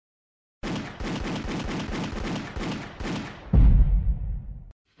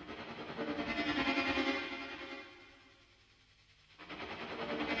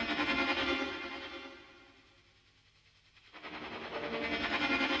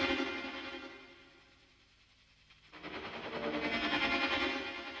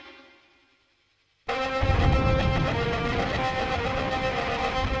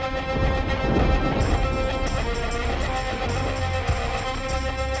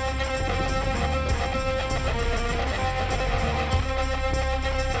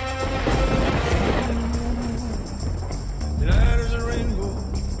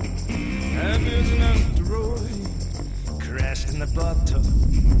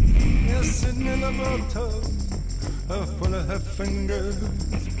sitting in a bathtub, full of her fingers,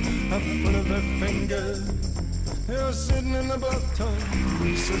 full of her fingers. You're sitting in the bathtub,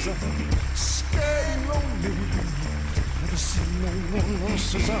 says I'm scared and lonely. Never seen no one who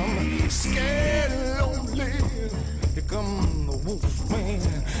says I'm scared and lonely. Here come the wolf man,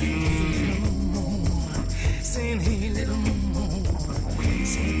 hey little more, saying hey little more,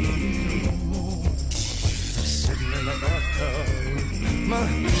 saying hey little more. Sitting in the bathtub, my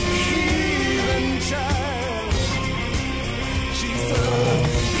heathen child. She's a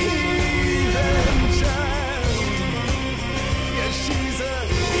heathen child. Yeah, she's a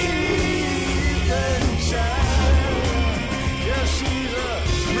heathen child. Yeah, she's a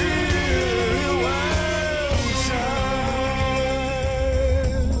real wild child.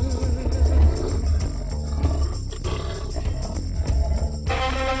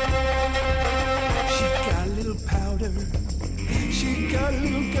 She got a little powder. She got a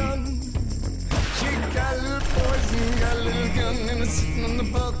little gun. She got a little poison, got a little gun, and it's sitting in the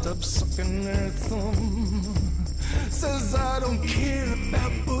bathtub sucking her thumb. Says I don't care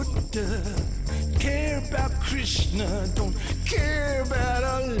about Buddha, care about Krishna, don't care about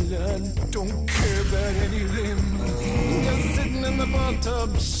Allah, don't care about any of them. Just sitting in the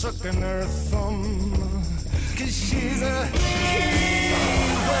bathtub sucking her thumb. 'Cause she's a heathen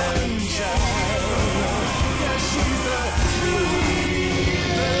child. Yeah, she's a heathen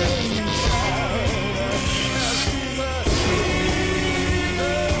child. Yeah, she's a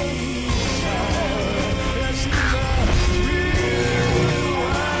heathen child. Yeah, she's a real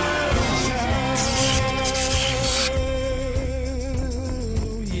wild child.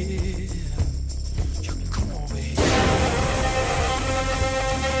 Yeah, you come over here.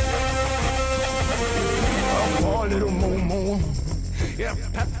 Oh, little Momo, yeah,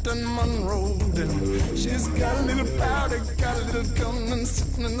 Captain Monroe. She's got a little powder, got a little gun, and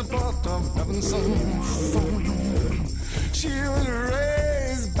sitting in the bathtub having some fun. She was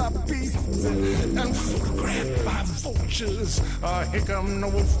raised by beasts and photographed by vultures. Here come the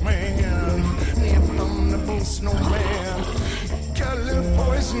wolf man, here come the bull snowman. Got a little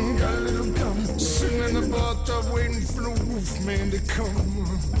poison, got a little gun, sitting in the bathtub waiting for the wolf man to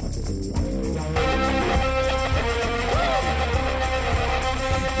come.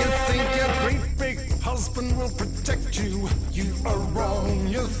 You think your great big husband will protect you? You are wrong.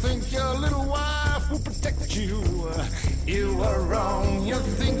 You think your little wife will protect you? You are wrong. You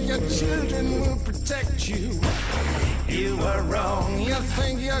think your children will protect you? You are wrong. You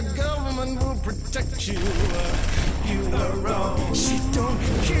think your government will protect you? You are wrong. She don't